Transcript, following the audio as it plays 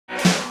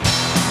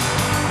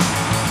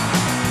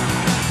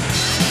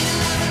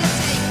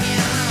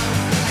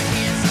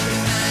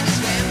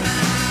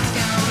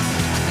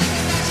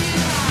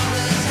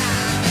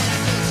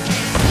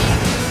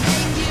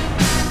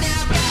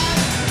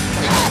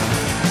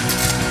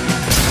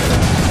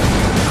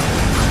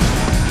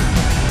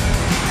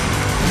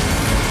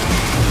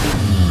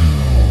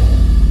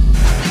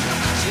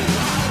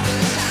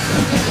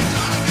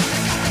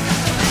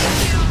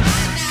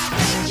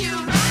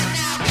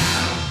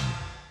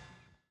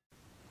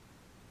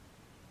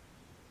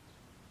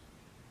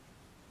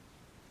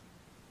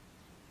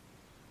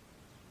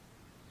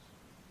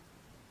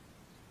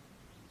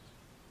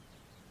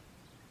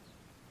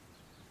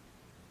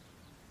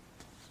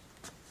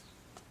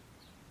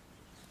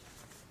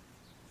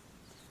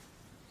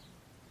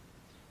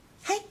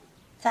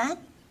早安。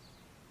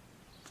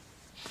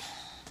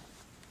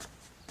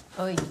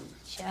喂，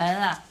起来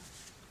了。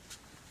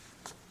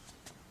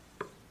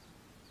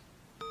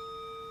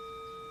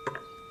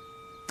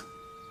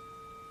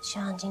希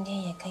望今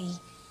天也可以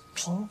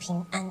平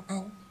平安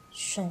安、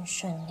顺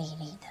顺利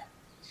利的。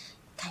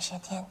感谢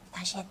天，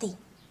感谢地。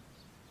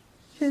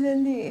谢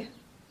天地，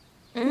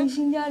你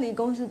新家离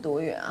公司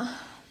多远啊？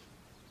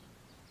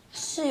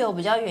是有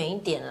比较远一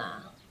点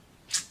啦，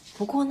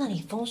不过那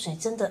里风水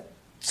真的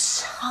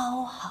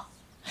超好。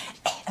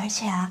而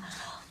且啊，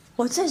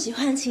我最喜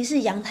欢其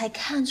实阳台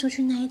看出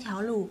去那一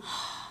条路，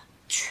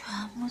全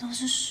部都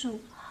是树。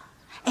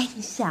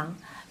你想，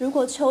如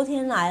果秋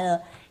天来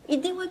了，一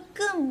定会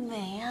更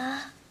美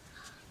啊！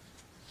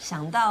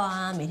想到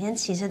啊，每天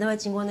骑车都会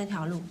经过那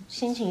条路，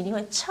心情一定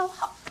会超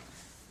好。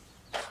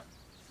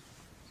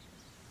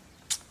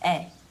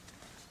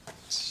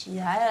起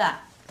来了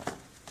啦！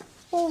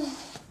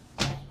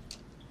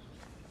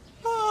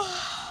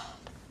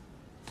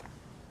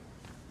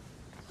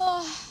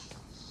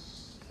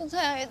这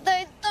太阳也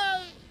太大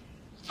了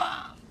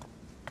吧！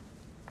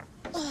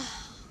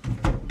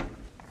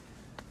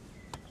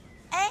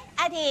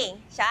艾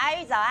婷、小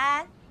爱玉早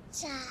安。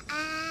早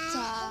安。早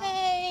安。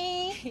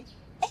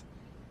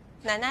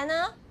奶奶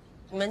呢？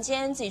你们今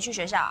天自己去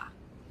学校啊？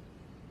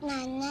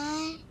奶奶，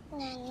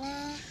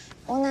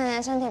我奶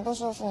奶身体不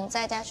舒服，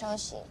在家休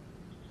息。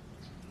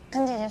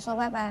跟姐姐说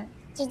拜拜。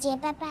姐姐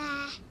拜拜。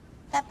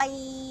拜拜。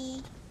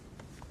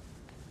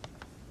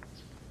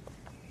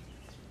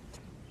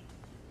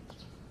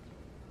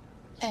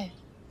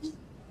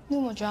你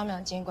有没有觉得他们俩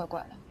今天怪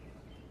怪的？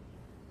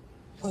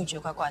我也觉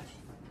得怪怪的。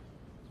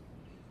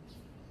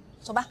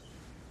走吧。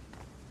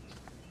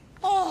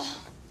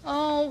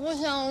我不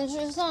想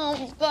去上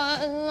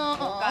班了，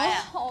活该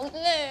啊！好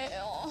累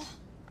哦。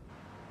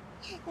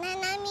奶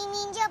奶明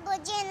明就不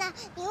见了，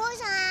你为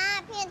什么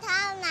要骗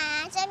他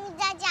奶奶生病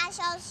在家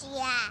休息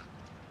啊？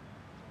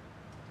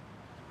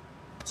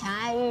乔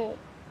爱玉，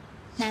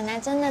奶奶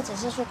真的只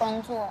是去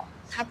工作，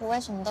她不会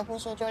什么都不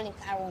说就离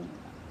开我们了。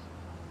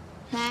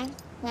来，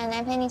奶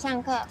奶陪你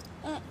上课。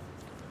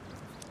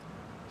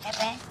拜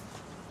拜。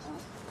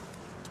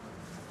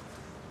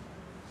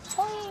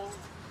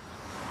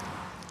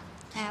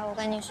哎，我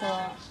跟你说，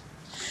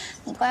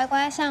你乖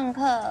乖上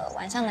课，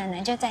晚上奶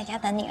奶就在家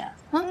等你了。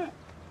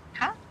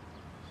好。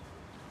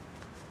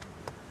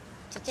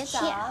姐姐早。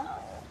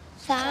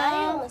早。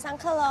我们上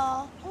课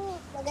喽。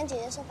我跟姐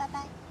姐说拜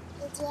拜。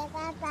姐姐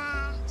拜拜。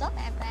走，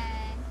拜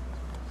拜。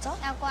走，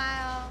要乖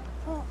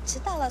哦。迟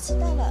到了。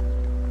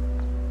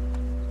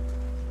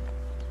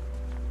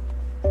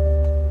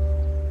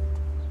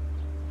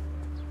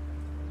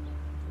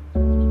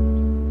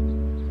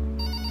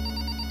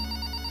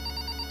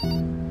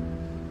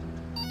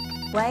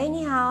喂，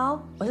你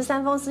好，我是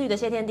三风四雨的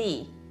谢天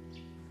地。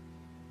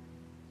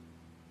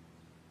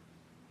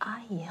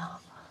阿姨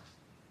啊，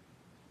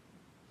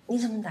你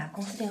怎么打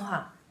公司电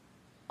话？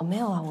没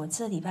有啊，我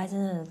这礼拜真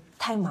的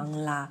太忙了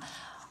啦，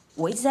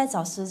我一直在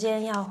找时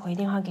间要回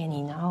电话给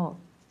你，然后，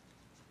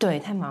对，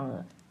太忙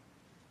了。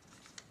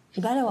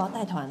礼拜六我要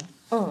带团，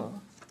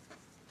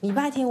礼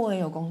拜天我也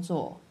有工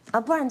作啊，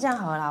不然这样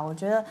好了啦，我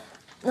觉得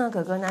那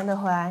哥哥难得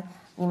回来，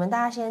你们大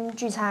家先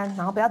聚餐，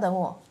然后不要等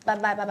我，拜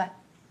拜。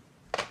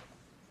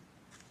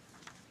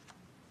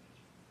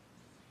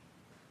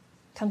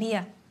康屁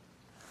啊！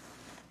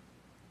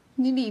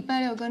你礼拜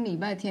六跟礼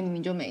拜天明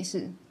明就没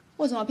事，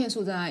为什么要骗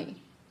素贞阿姨？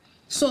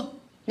说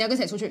你要跟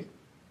谁出去？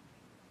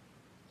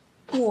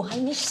我还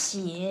没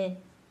写，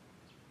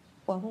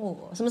管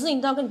我？什么事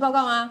情都要跟你报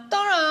告吗？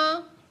当然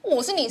啊，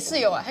我是你室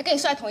友还跟你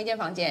睡在同一间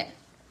房间。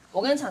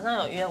我跟厂商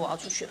有约，我要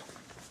出去了。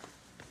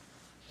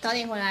早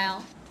点回来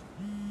哦。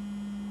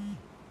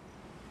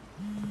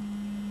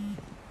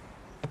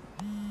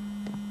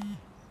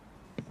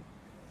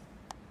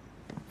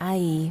阿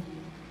姨，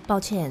抱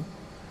歉，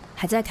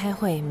还在开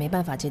会，没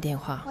办法接电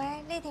话。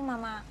喂，丽婷妈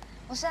妈，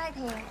我是艾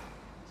婷。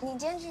你今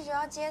天去学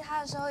校接她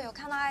的时候，有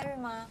看到艾玉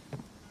吗？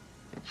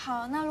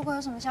好，那如果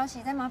有什么消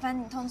息，再麻烦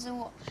你通知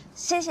我。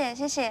谢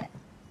谢。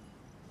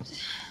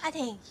艾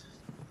婷，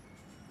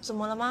怎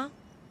么了吗？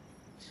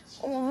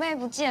我妹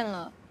不见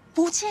了。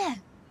不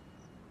见？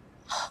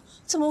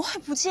怎么会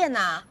不见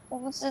啊？我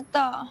不知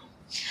道。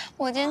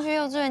我今天去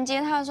幼稚园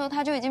接她的时候，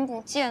她就已经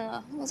不见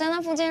了。我在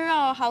那附近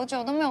绕了好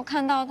久，都没有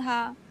看到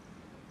她。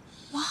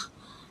哇，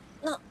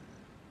那，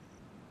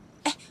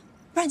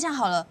不然这样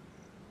好了，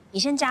你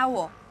先加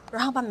我，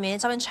然后把妹妹的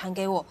照片传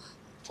给我，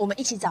我们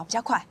一起找比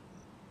较快。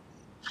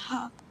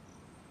好。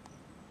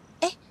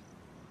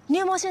你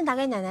有没有先打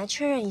给奶奶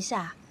确认一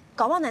下？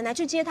搞不好奶奶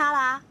去接她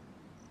啦。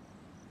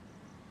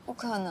不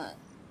可能，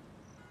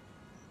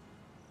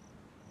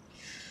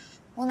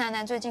我奶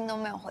奶最近都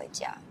没有回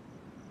家。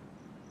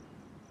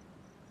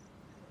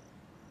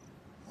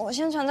我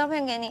先传照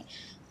片给你。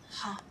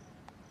好，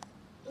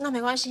那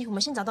没关系，我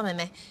们先找到妹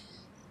妹。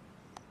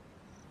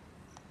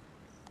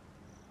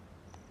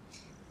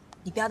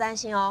你不要担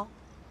心哦，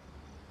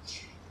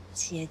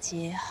姐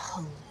姐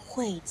很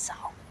会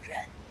找人。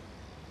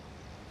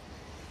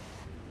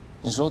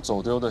你说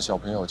走丢的小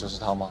朋友就是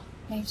他吗？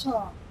没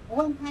错，我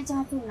问他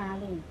家住哪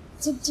里，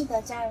记不记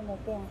得家人的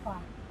电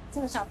话。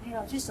这个小朋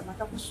友却什么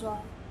都不说。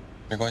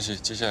没关系，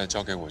接下来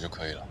交给我就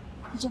可以了。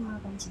那就麻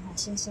烦警察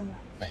先生了。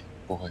没，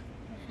不会。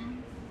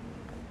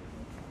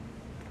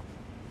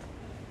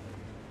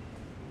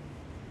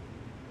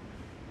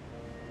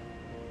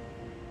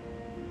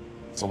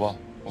走吧，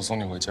我送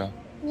你回家。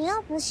你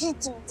又不是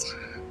警察，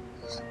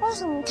为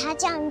什么他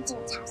叫你警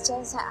察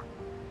先生？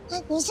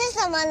你是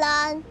什么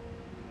人？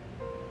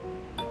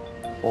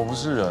我不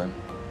是人，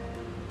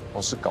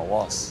我是搞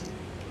瓦斯。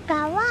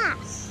搞瓦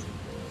斯？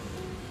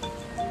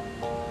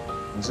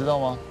你知道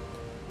吗？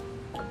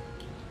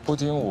不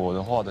听我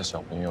的话的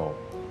小朋友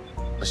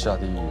会下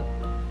地狱。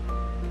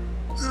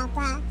好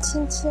吧，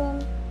芊芊。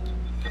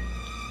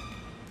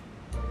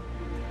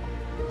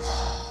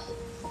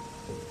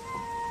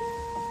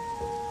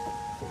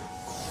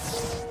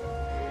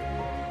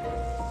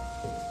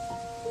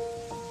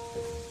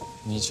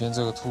你牵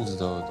这个兔子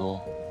的耳朵，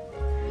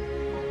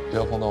不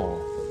要碰到我。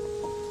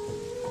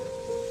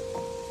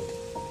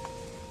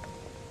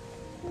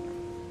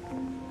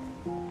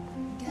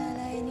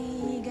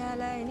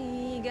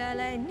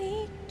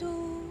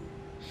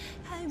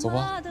走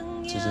吧，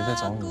姐姐在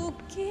找你。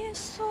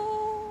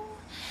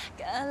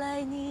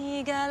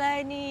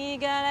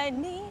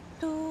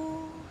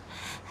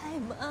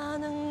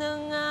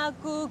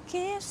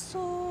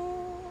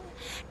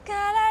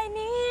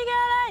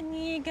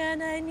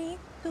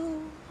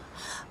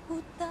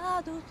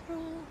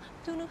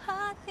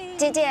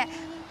姐姐，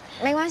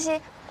没关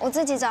系，我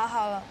自己找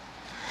好了。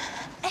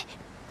哎，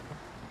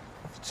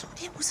昨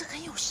天不是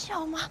很有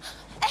效吗？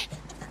哎，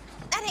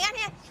安婷，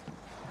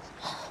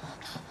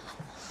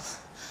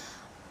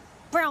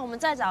不然我们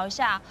再找一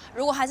下，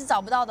如果还是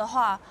找不到的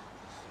话，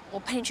我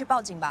陪你去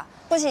报警吧。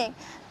不行，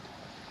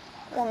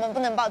我们不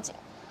能报警。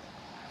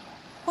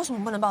为什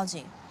么不能报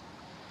警？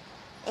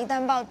一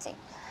旦报警，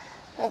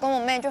我跟我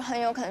妹就很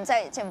有可能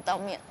再也见不到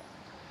面了。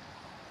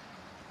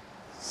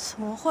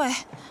怎么会？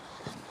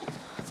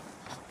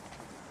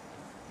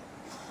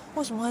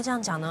为什么会这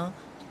样讲呢？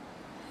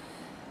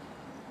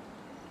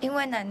因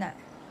为奶奶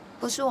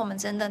不是我们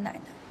真的奶奶，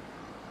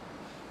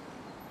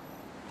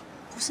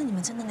不是你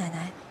们真的奶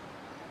奶，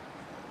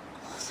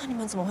那你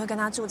们怎么会跟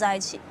她住在一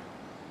起？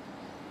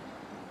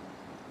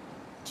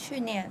去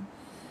年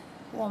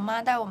我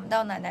妈带我们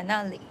到奶奶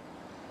那里，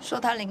说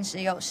她临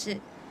时有事，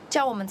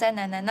叫我们在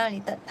奶奶那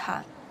里等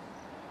她，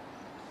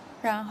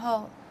然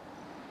后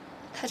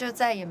她就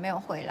再也没有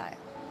回来。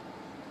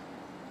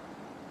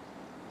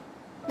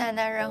奶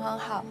奶人很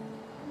好，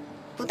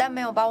不但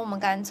没有把我们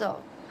赶走，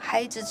还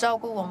一直照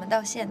顾我们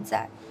到现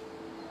在。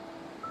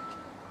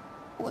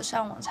我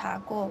上网查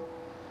过，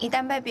一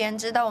旦被别人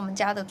知道我们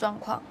家的状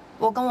况，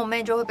我跟我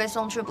妹就会被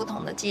送去不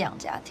同的寄养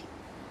家庭。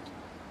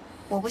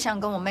我不想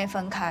跟我妹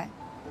分开，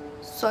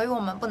所以我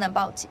们不能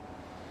报警。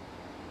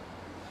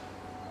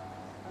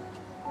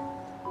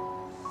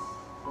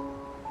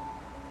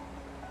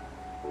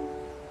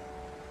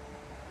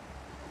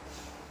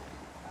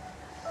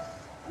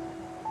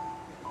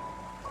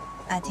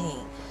艾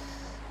婷，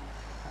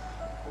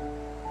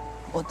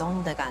我懂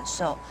你的感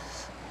受，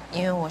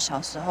因为我小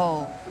时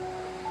候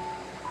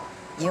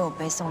也有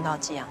被送到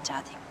寄养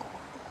家庭过。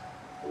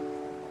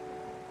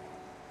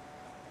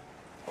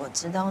我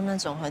知道那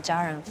种和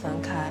家人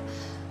分开，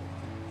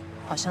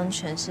好像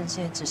全世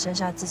界只剩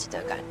下自己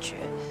的感觉。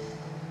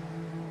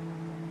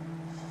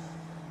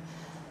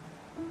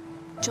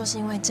就是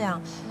因为这样，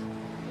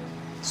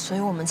所以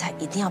我们才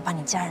一定要把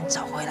你家人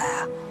找回来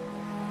啊！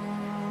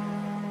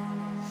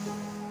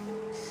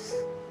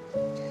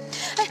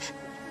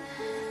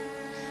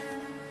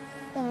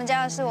我们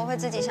家的事我会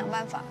自己想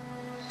办法，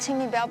请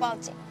你不要报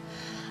警。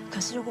可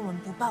是如果我们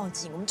不报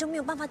警，我们就没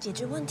有办法解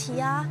决问题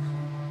啊！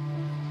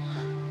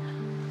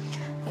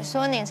你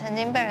说你曾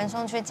经被人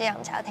送去寄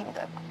养家庭，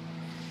对吧？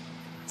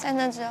在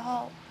那之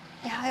后，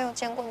你还有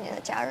见过你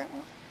的家人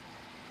吗？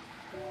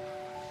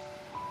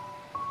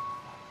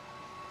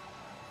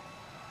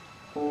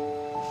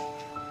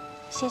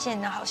谢谢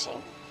你的好心，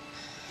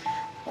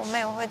我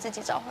妹我会自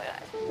己找回来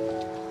的。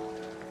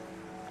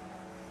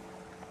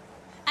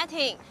艾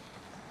婷。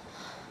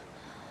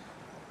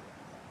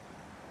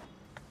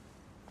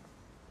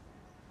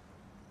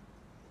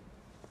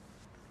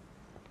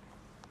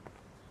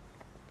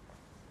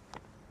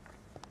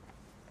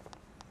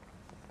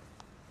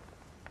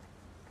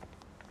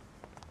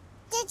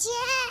姐姐，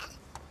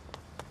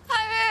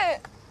海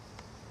玉，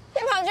你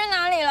跑去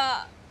哪里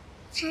了？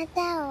他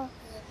带我回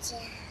家。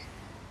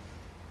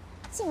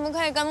怎么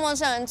可以跟陌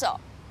生人走？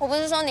我不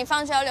是说你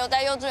放学要留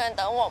在幼稚园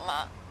等我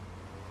吗？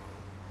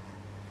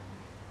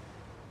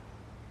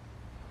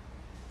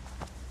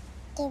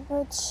对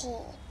不起。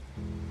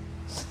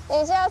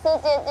你吓死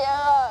姐姐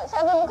了，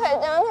下次不可以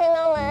这样，听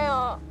到没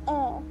有？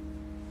嗯。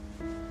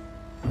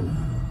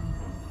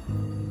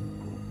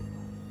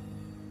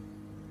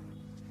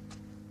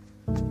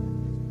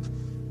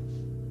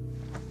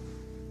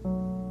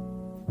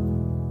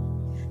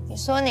你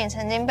说你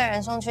曾经被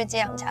人送去寄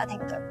养家庭，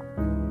对吧？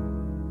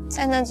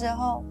在那之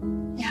后，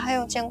你还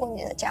有见过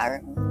你的家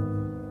人吗？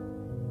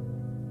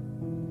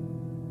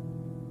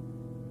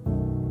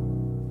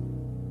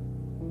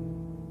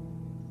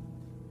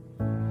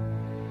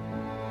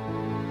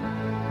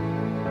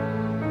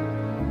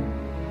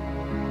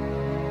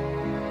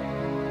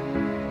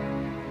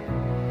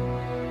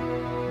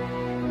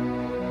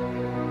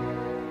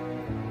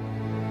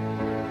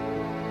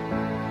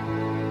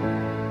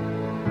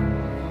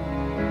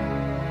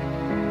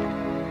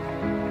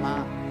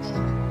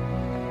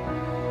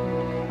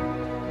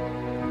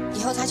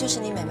就是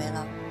你妹妹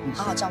了，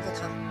好好照顾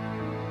她。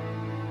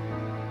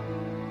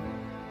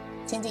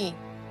天地，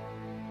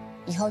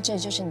以后这里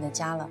就是你的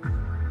家了，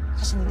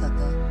他是你哥哥。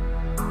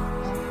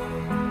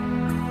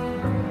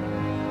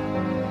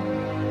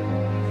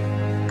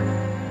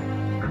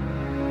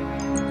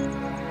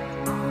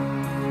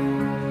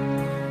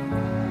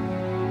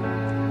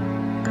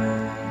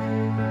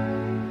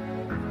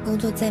工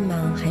作再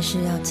忙，还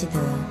是要记得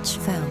吃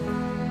饭哦。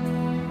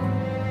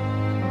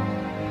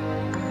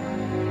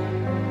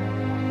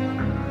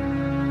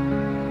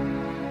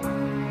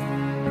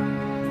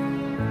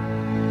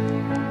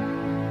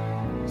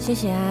谢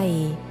谢阿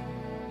姨，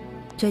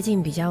最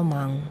近比较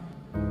忙，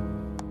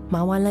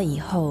忙完了以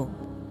后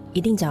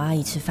一定找阿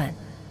姨吃饭。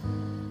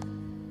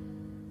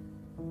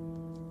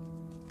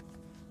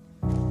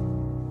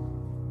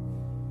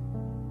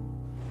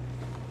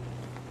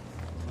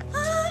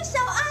小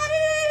阿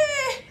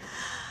姨，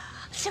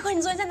结果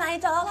你昨天在哪里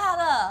找到她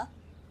的？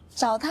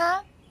找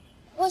他？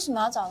为什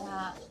么要找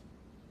他？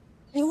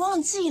你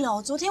忘记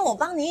了？昨天我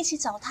帮你一起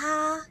找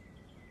她。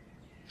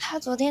他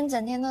昨天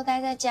整天都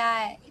待在家，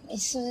哎，你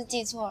是不是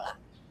记错了？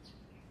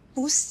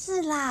不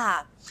是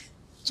啦，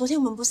昨天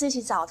我们不是一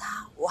起找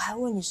他，我还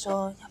问你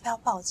说要不要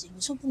报警，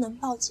你说不能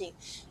报警，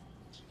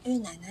因为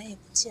奶奶也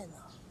不见了，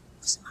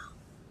不是吗？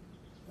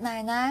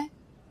奶奶？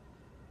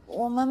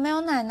我们没有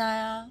奶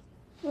奶啊。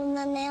我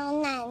们没有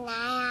奶奶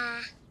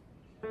啊。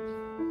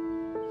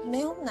没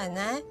有奶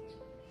奶？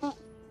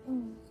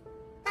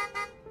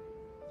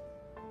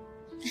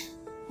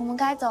我们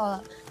该走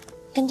了，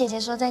跟姐姐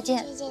说再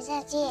见。姐姐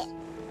再见。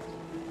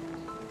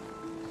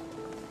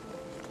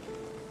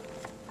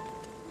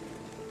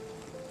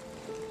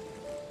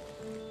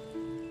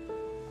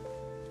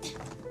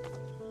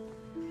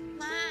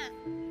妈，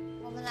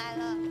我们来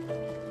了。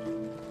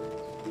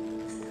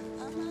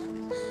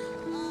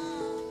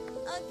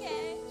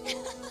OK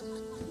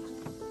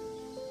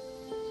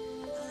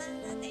好啦，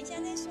那等一下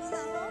再说了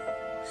哦。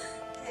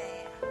对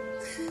呀。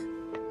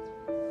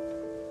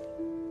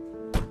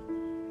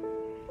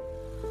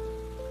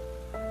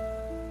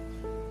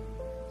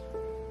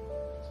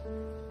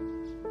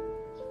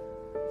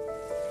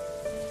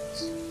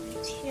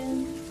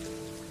天，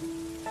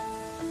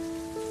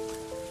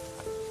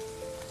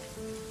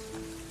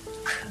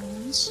可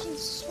能记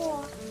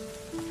错。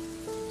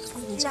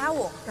你加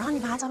我，然后你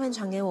把他照片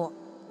传给我，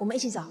我们一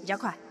起找比较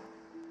快。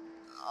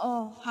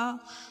哦，好。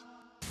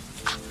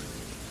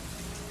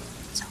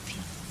照片。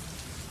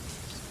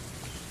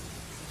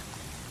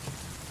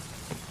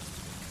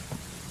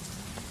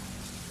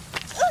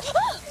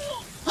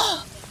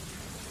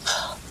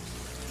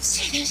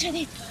谢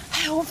你，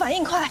哎呀，我反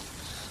应快。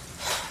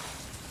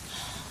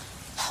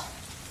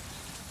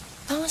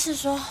刚刚是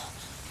说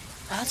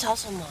我要找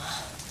什么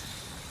啊？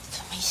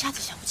怎么一下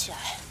子想不起来？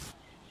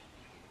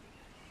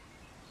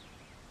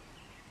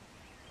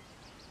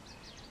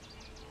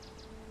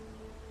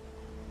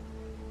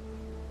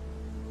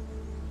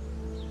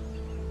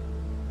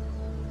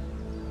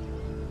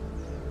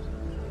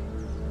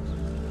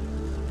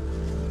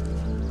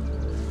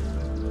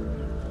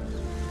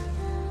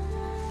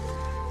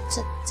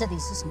这里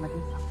是什么地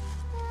方？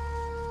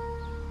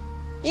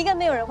一个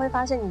没有人会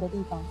发现你的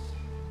地方。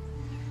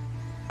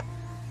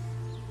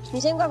你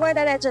先乖乖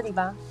待在这里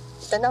吧，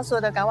等到所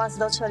有的嘎瓦斯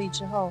都撤离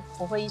之后，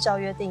我会依照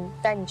约定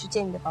带你去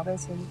见你的宝贝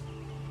孙女。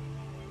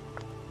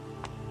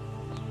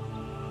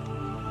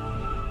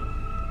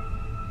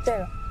对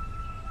了，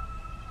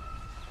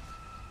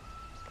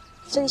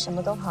这里什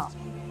么都好，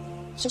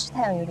就是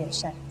太阳有点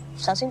晒，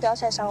小心不要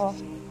晒伤哦。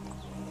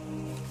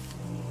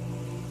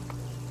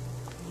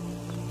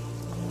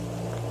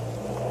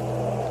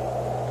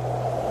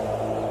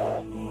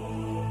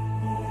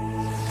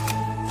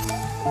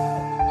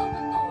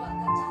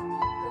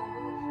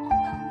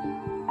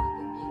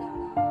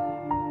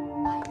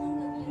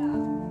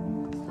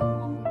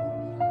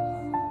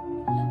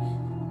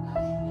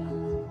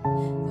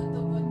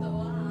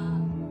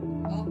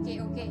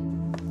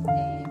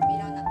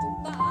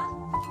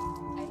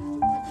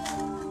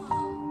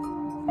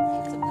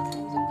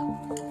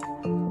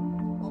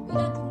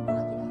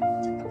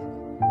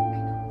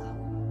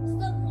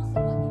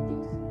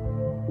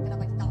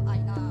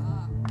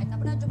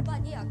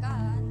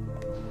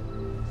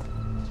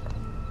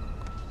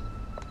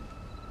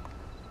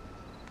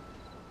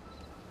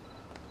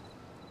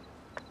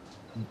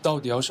你到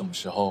底要什么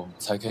时候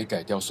才可以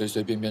改掉随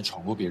随便便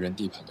闯入别人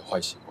地盘的坏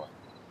习惯？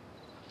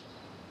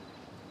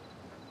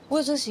我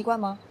有这个习惯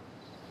吗？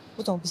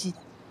我怎么不记得？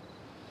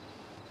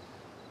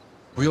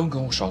不用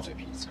跟我耍嘴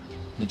皮子，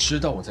你知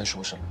道我在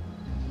说什么。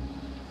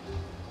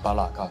把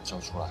拉嘎交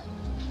出来。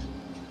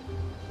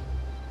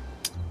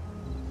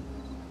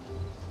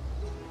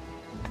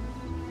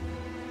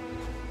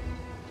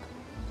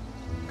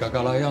嘎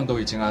嘎拉样都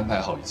已经安排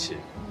好一切，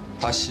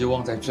他希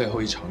望在最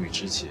后一场雨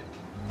之前，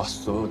把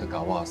所有的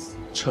嘎瓦斯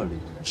撤离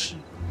人世，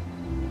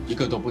一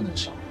个都不能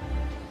少。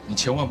你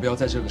千万不要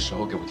在这个时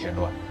候给我添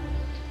乱。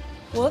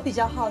我比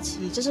较好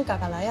奇，这是嘎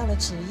嘎莱样的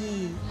旨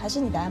意，还是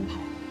你的安排？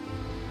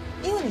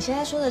因为你现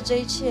在说的这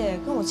一切，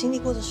跟我经历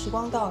过的时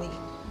光倒影，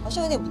好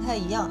像有点不太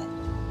一样哎。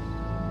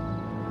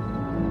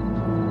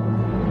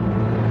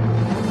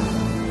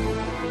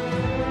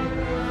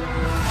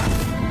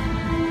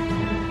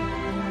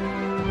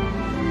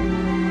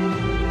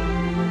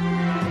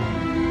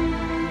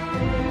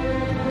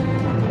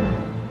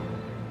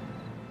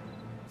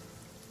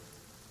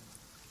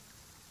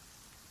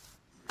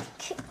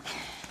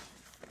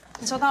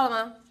你收到了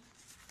吗？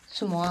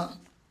什么啊？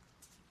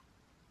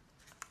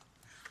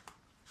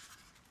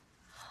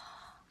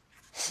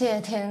谢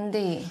天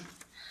地！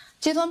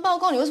结团报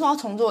告你为什么要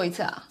重做一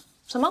次啊？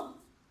什么？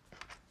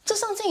这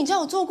上次你叫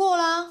我做过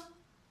啦，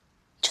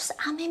就是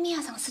阿妹米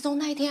娅长失踪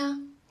那一天啊，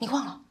你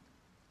忘了？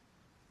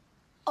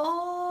哦，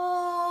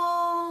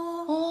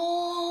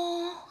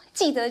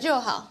记得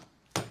就好。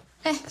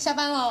哎，下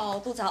班喽，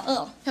肚子好饿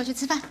哦，要去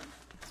吃饭。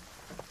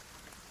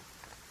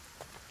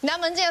你拿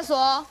门记得锁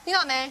哦，听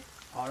到没？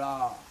好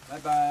啦，拜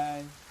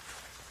拜。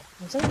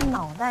你这个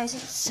脑袋是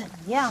怎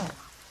样啊？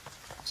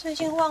最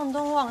近忘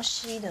东忘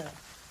西的。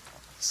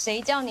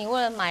谁叫你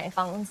为了买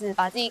房子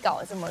把自己搞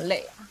得这么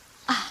累啊？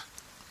啊，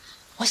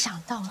我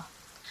想到了，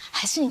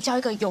还是你交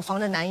一个有房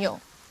的男友，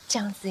这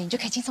样子你就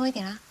可以轻松一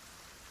点啦。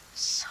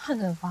算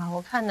了吧，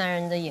我看男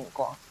人的眼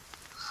光，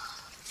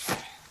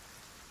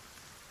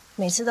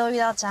每次都遇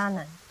到渣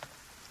男。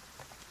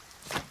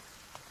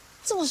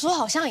这么说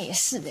好像也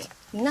是哎，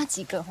你那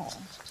几个吼，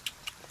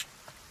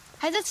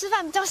还是吃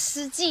饭比较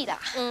实际啦。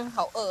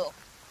好饿哦。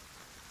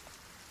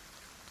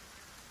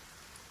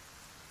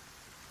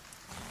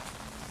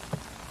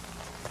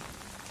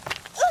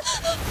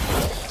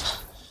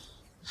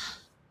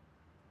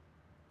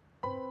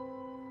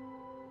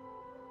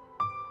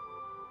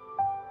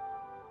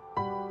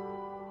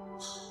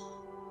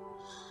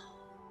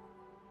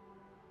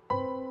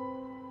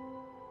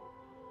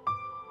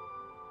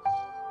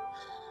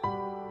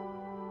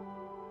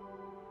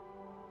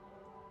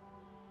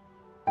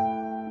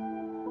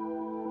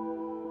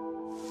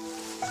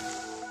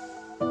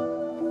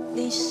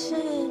你是？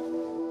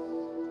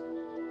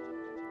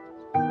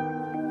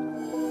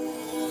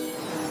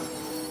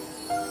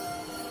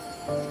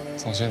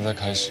从现在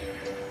开始，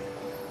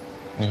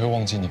你会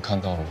忘记你看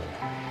到了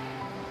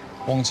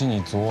我，忘记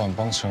你昨晚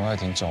帮陈爱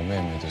婷找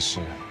妹妹的事，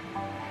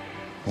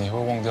你会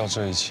忘掉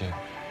这一切，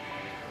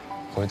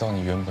回到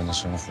你原本的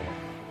生活。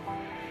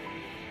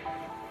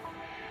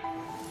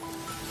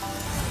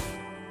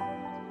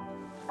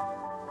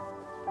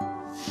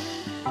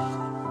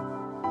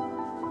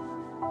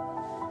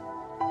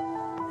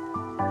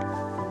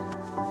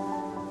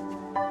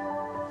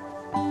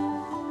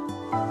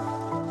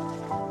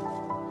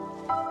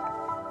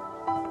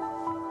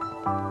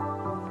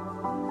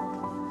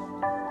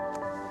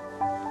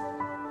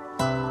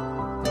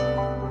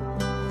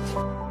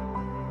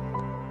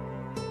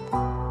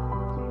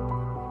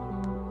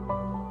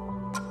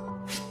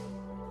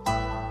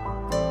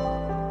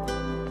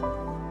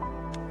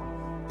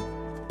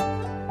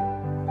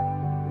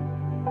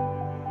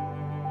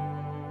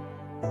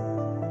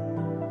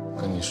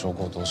跟你说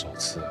过多少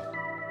次了，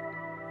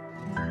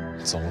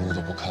走路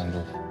都不看路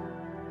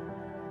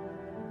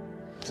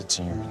的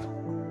金鱼呢？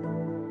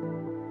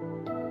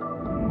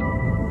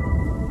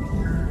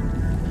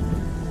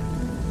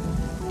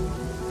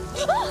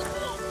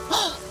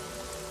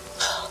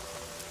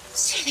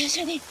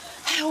谢天，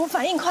还好我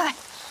反应快。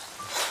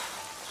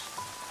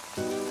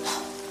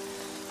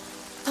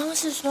刚刚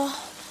是说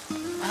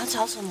我要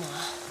找什么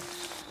啊？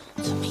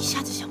怎么一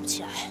下子想不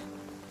起来？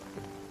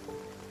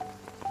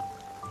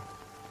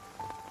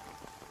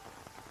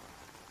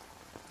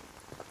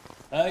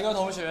来，各位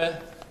同学，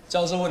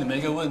教授问你们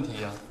一个问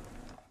题啊：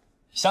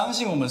相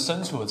信我们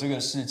身处的这个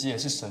世界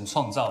是神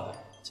创造的，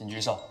请举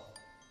手。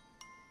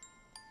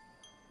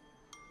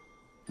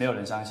没有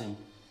人相信，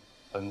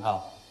很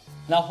好。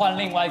那换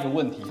另外一个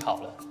问题好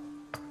了，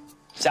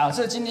假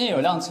设今天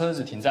有辆车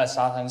子停在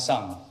沙滩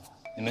上，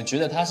你们觉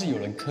得它是有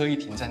人刻意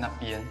停在那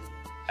边，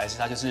还是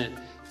它就是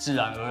自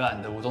然而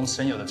然的无中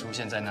生有的出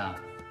现在那？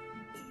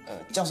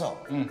教授，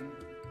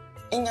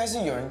应该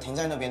是有人停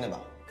在那边的吧？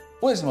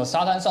为什么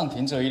沙滩上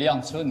停着一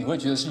辆车，你会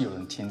觉得是有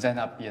人停在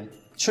那边，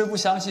却不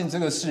相信这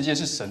个世界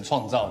是神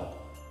创造的？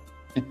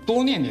你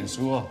多念点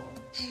书哦。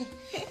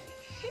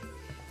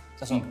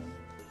教授，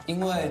因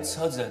为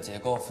车子的结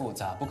构复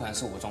杂，不可能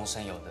是无中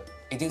生有的，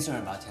一定是有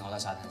人把它停靠在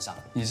沙滩上。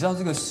你知道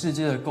这个世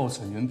界的构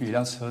成远比一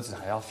辆车子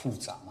还要复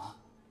杂吗？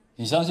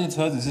你相信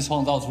车子是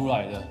创造出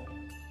来的，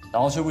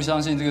然后却不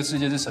相信这个世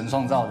界是神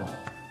创造的，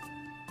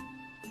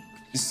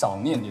你少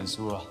念点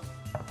书啊。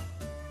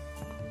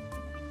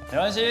没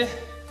关系。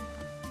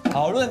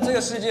讨论这个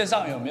世界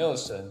上有没有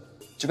神，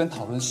就跟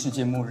讨论世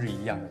界末日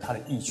一样，有它的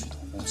异曲同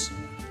工之妙。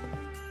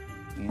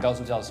你们告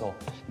诉教授，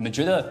你们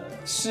觉得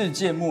世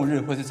界末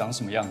日会是长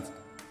什么样子？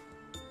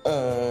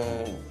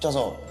教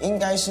授，应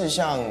该是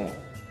像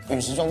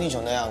陨石撞地球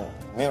那样，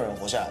没有人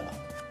活下来吧？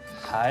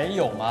还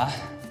有吗？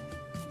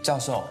教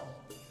授，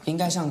应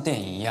该像电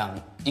影一样，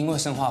因为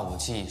生化武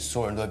器，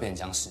所有人都会变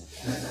僵尸。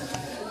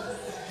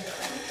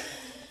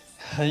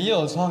很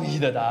有创意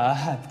的答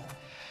案。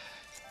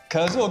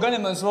可是我跟你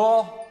们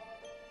说，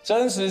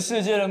真实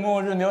世界的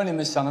末日没有你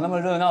们想的那么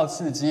热闹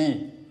刺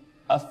激，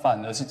它反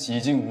而是寂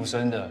静无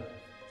声的。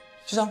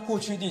就像过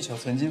去地球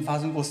曾经发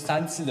生过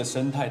3次的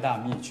生态大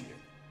灭绝，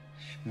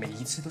每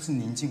一次都是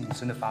宁静无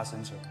声的发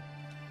生着。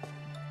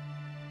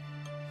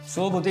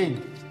说不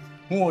定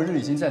末日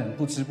已经在你们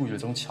不知不觉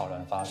中悄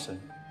然发生，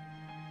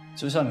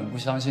就像你们不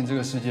相信这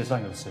个世界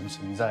上有神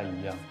存在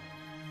一样，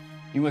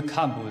因为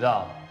看不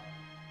到，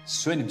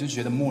所以你们就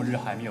觉得末日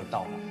还没有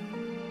到来。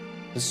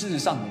可事实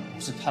上，你们不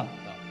是看不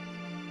到，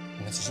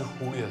你们只是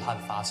忽略了它的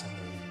发生而已。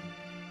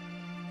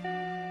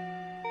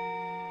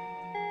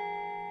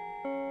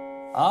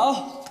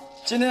好，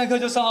今天的课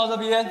就上到这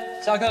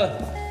边，下课。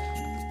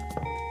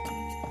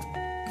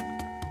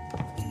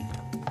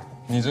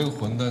你这个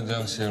混蛋这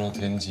样泄露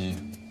天机，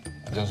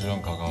要是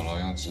让嘎嘎老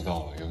样知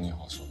道了，有你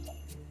好受的。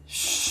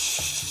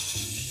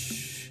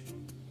嘘，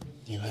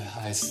你会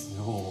害死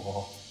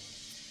我。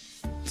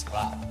走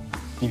啦，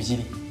秘密基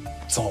地，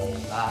走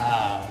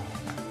啦。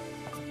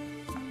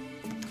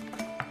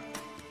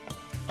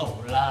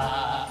走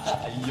啦！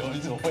哎呦，你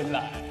怎么会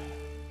来？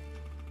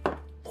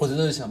我真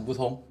的想不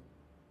通，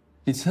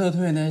你撤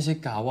退的那些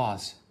嘎哇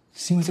子，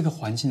是因为这个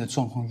环境的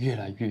状况越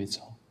来越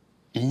糟，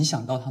影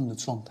响到他们的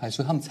状态，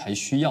所以他们才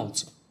需要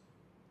走。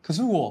可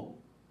是我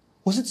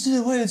是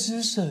智慧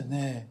之神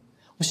哎，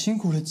我辛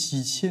苦了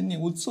几千年，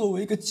我作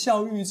为一个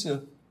教育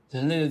者，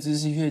人类的知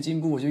识越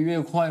进步，我就越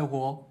快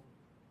活。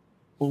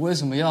我为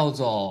什么要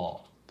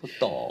走？不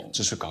懂。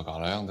这是嘎嘎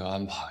那样的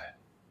安排，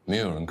没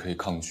有人可以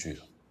抗拒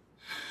了。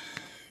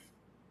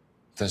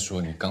再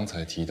说你刚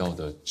才提到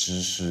的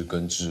知识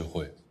跟智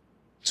慧，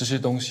这些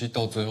东西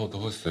到最后都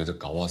会随着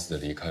嘎瓦斯的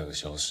离开而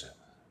消失。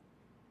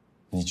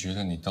你觉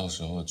得你到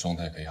时候的状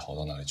态可以好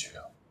到哪里去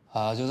啊？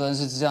啊，就算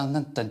是这样，那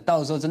等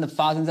到时候真的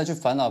发生再去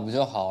烦恼不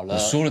就好了？我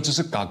说了，这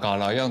是嘎嘎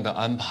那样的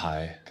安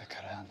排。嘎嘎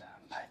那样的安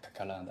排，嘎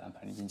嘎那样的安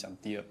排，你已经讲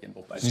第2遍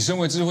不白。你身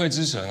为智慧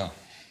之神啊，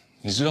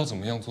你知道怎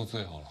么样做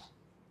最好了。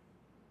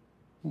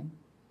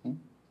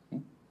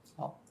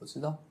好，我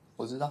知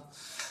道。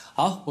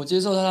好，我接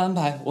受他的安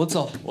排，我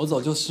走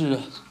就是了。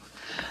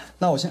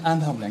那我先安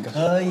排我们2个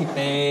喝一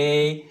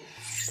杯，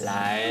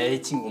来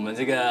敬我们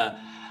这个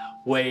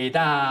伟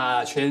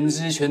大、全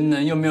知全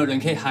能又没有人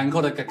可以含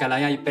扣的嘎嘎拉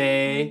亚一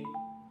杯。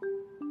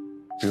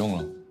不用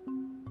了，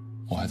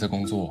我还在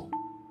工作。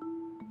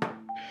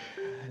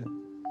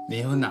没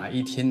有哪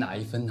一天、哪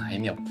一分、哪一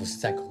秒不是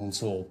在工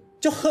作？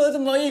就喝这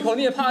么一口，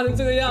你也怕成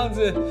这个样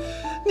子？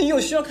你有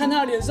需要看他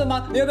的脸色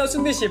吗？你要不要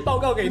顺便写报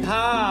告给他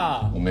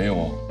啊？我没有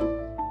啊。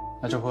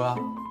那就喝啊。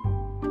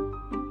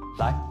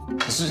来。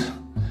可是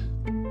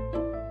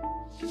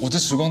我在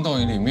时光倒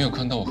影里没有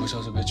看到我喝下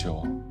这杯酒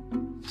啊。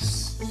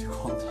时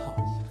光倒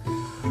影。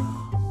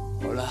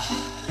好了，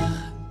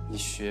你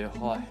学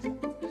坏了，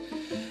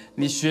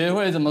你学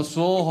会怎么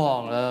说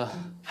谎了，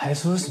还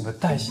说什么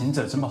代行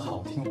者这么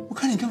好听？我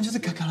看你根本就是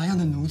嘎嘎那样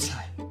的奴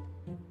才。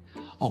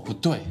哦，不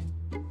对。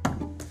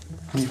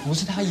你不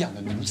是他养的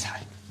奴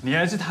才，你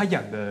还是他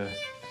养的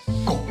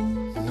狗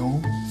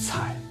奴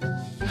才，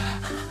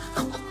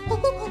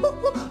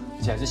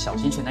而且还是小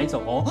型犬那一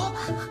种哦。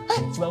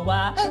吉娃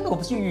娃，我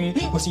不是鱼，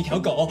我是一条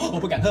狗，我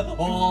不敢喝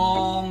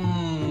哦。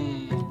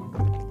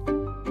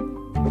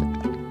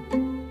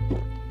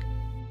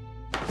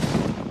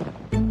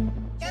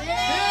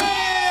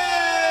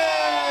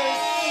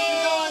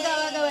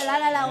各位，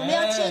来，我们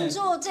要庆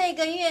祝这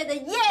个月的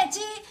业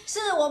绩，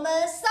是我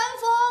们三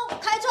丰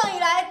开创以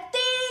来第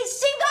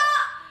新高！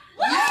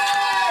晚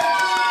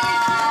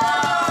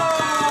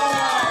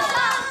上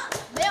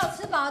没有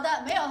吃饱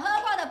的，没有喝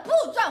挂的，不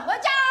准回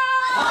家。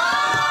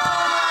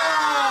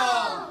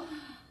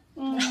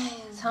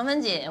长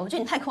芬姐，我觉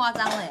得你太夸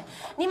张了，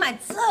你买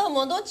这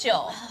么多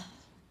酒，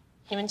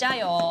你们加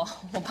油哦，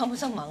我帮不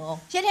上忙哦。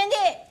谢天地，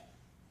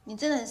你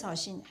真的很扫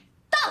兴。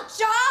倒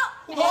酒。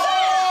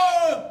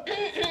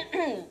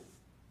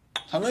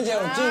长芬姐，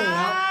我敬你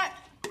啊。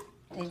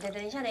等一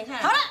下。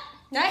好了，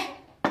来。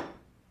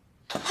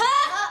喝！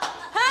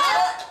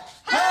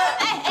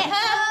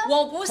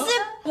我不是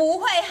不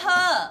会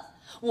喝，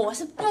我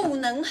是不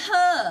能喝。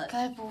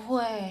该不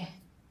会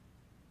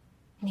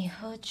你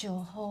喝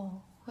酒后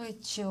会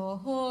酒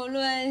后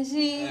乱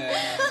性？好了，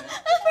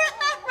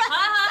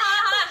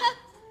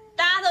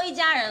大家都一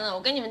家人了，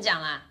我跟你们讲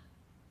啦，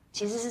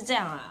其实是这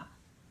样啦，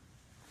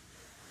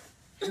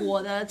我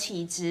的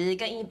体质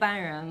跟一般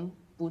人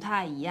不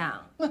太一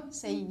样。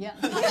谁一样？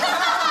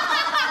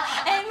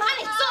哎妈，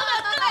你说的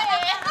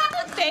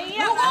对，谁一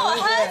样？如果我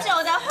喝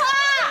酒的话，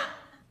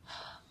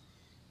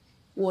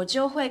我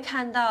就会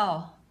看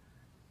到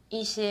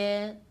一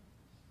些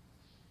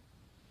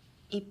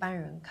一般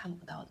人看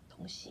不到的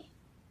东西。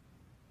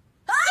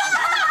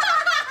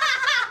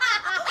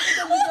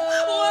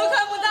我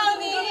看不到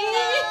你，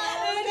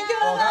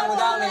我看不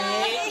到你，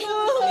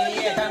你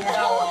也看不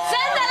到我。真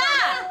的啦，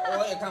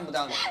我也看不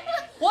到你。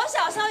我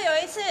小时候有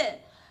一次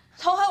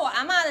偷喝我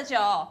阿嬷的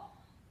酒，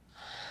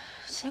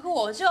结果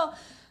我就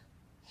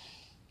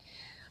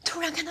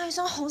突然看到一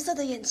双红色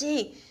的眼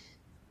睛。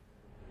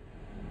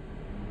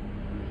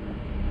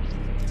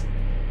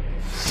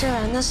虽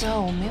然那时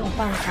候我没有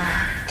办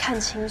法看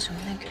清楚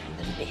那个人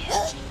的脸，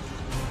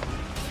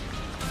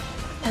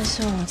但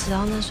是我知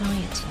道那双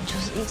眼睛就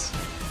是一直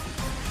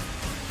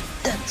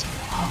瞪着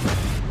我。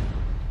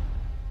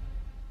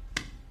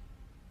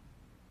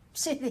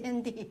谢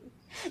天地，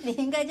你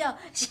应该叫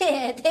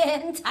谢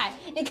天才，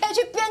你可以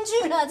去编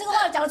剧了，这个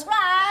话讲出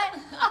来。我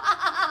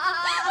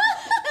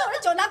的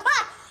酒拿过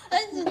来，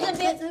这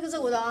边这个是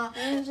我的啊，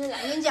我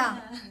跟你讲，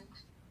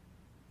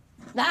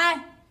来，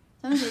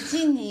张姐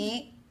敬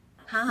你，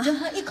你就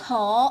喝一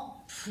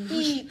口，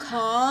一口，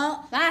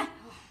来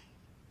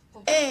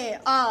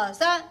，1、2、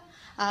3，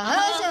喝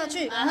下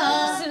去，喝，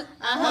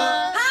好，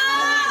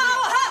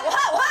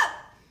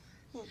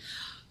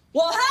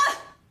我喝。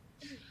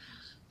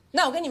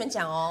那我跟你们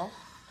讲哦，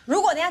如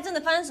果等下真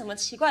的发生什么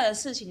奇怪的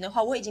事情的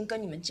话，我已经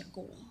跟你们讲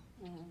过了。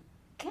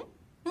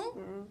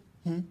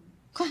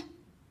快！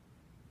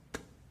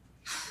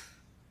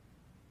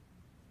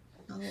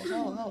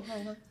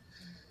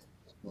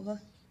我喝。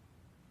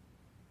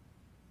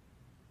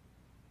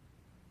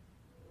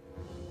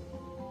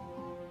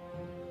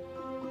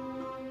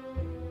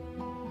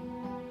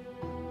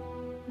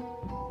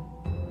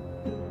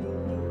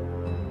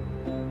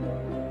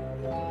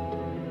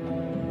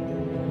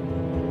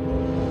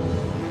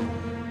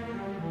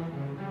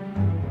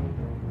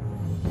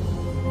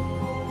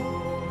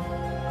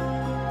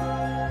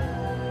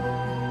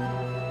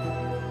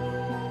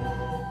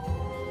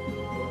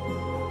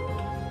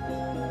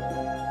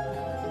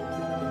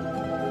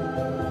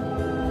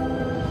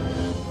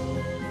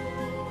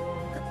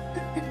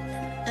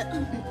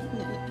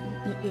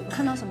有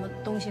看到什么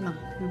东西吗？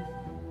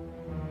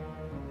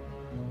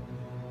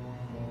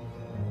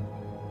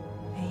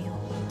没有。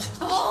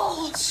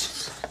哦，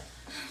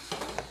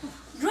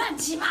乱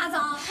七八糟，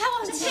还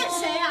往这骗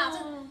谁啊？这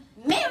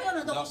没有用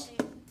的东西，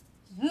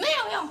没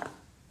有用，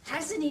还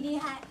是你厉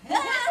害。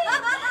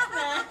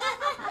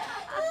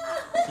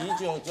啤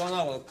酒装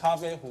到我的咖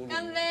啡壶里。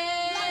干杯！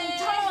烂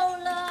透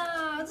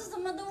了，这什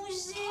么东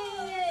西？给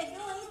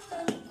我一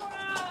整罐。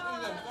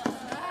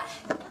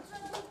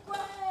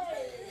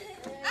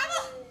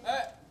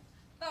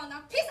帮我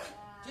拿披萨。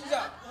披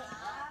萨。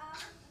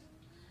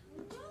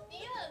你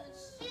很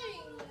逊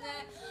哎！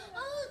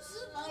吃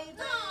不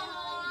到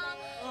啊，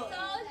着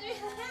急，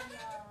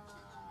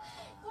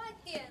快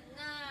点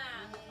呐！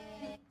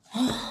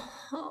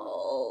好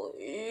晕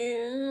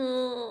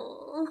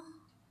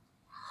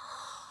啊！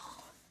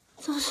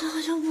早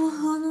上就不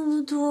喝那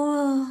么多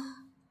了，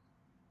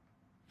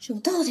酒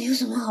到底有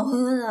什么好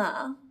喝的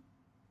啊？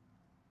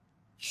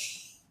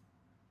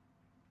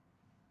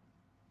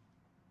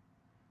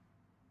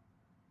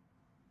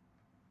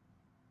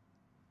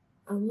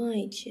阿嬷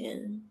以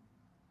前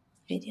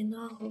每天都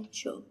要喝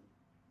酒，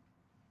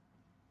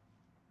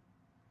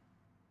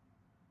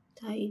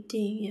她一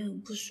定也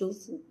很不舒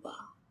服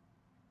吧？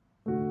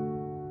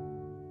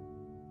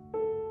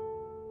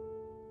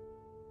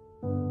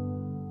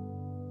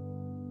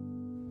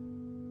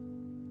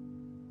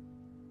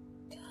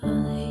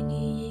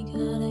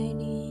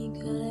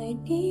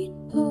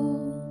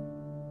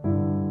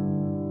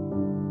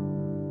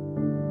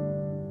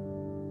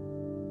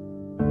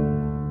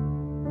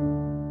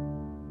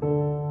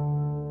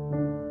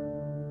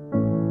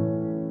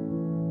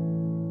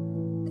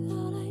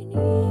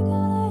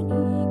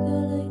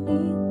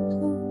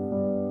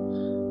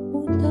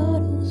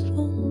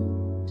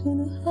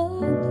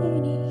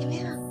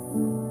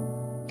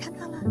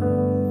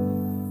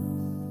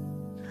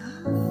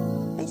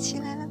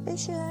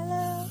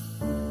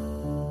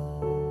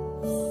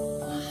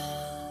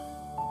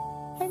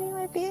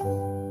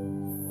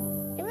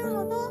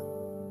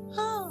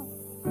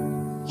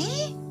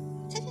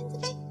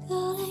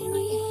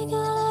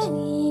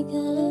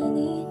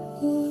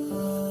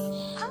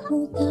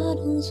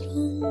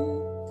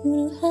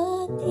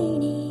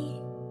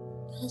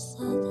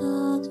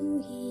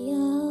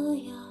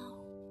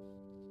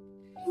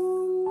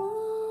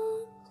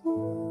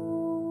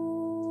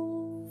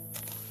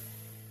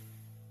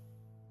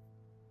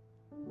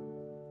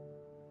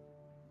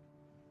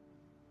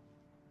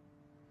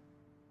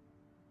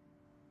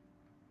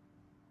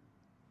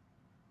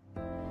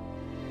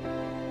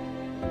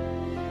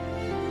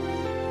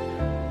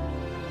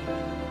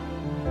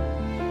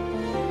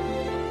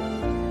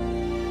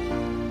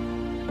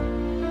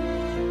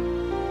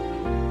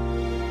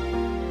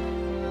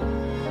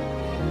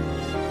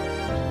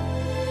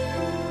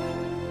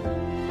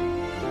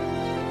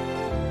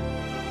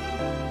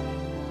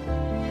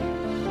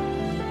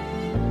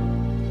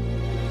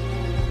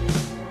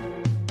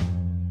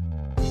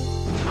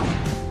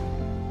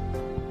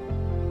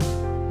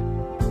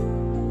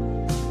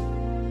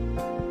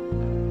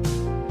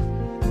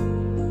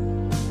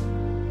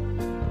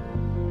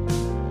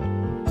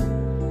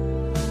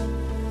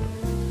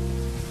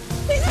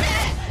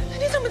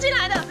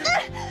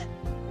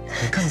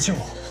救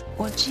我！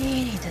我记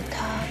忆里的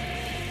他，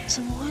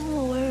怎么会那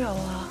么温柔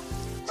啊？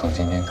从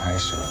今天开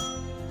始，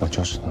我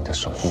就是你的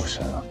守护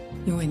神了。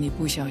因为你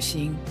不小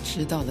心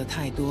知道了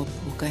太多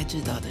不该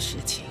知道的事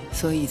情，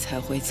所以才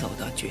会走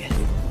到绝路。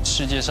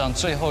世界上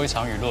最后一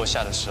场雨落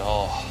下的时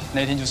候，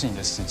那天就是你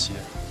的时机了。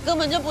根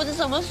本就不是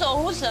什么守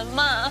护神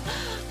嘛，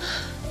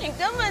你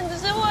根本只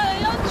是为了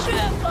要确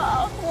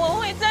保我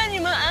会在你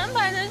们安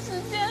排的时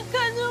间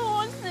看着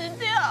我死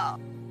掉。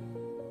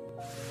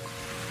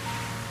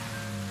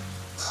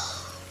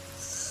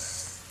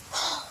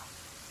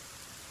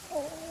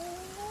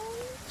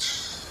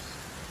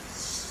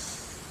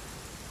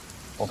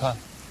我看，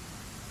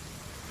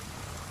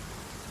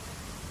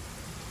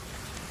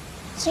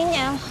轻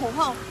点，很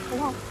痛，很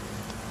痛。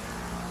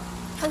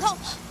很痛。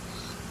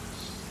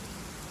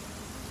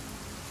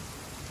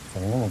怎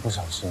么那么不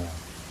小心啊？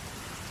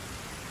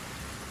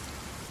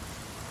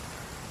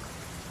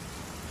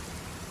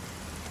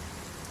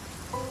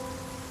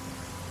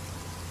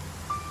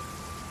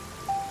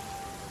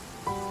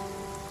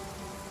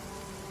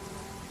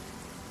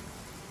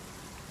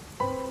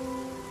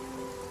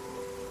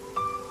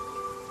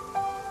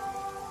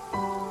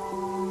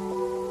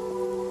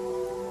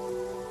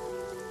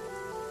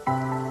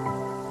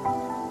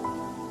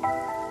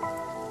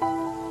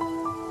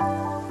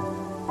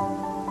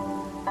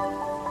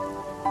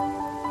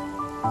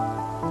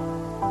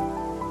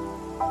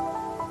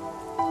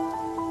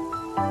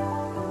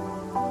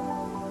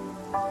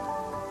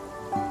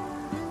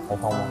还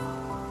痛吗？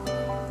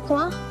什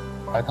么？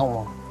还痛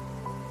吗？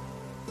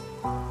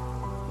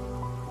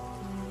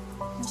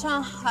好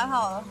像还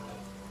好了。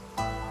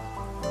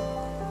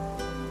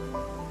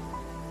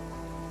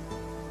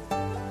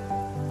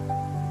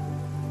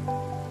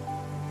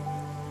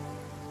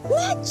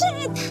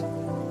Magic！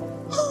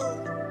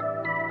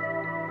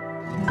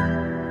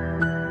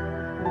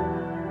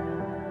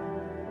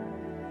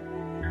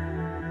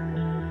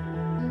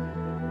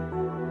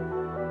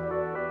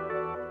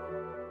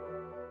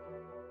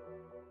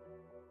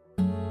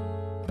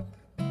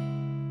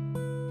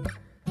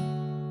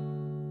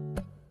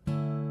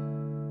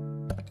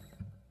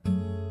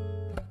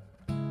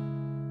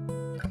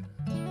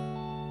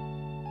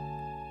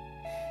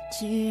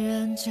 既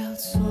然交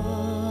错，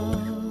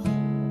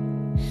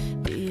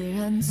必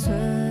然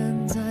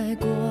存在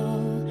过。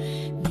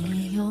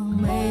你用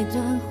每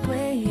段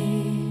回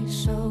忆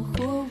守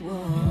护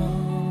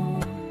我，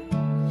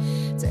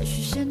在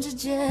虚线之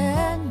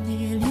间，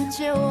你连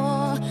接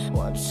我，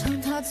我称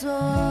它做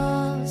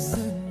思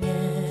念。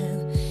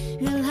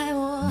原来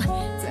我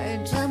在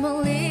这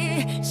梦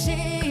里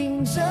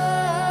醒着，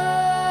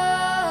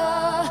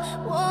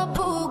我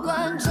不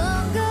管整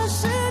个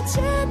世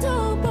界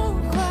都崩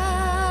坏。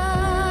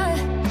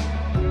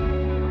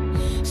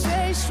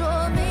说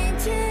明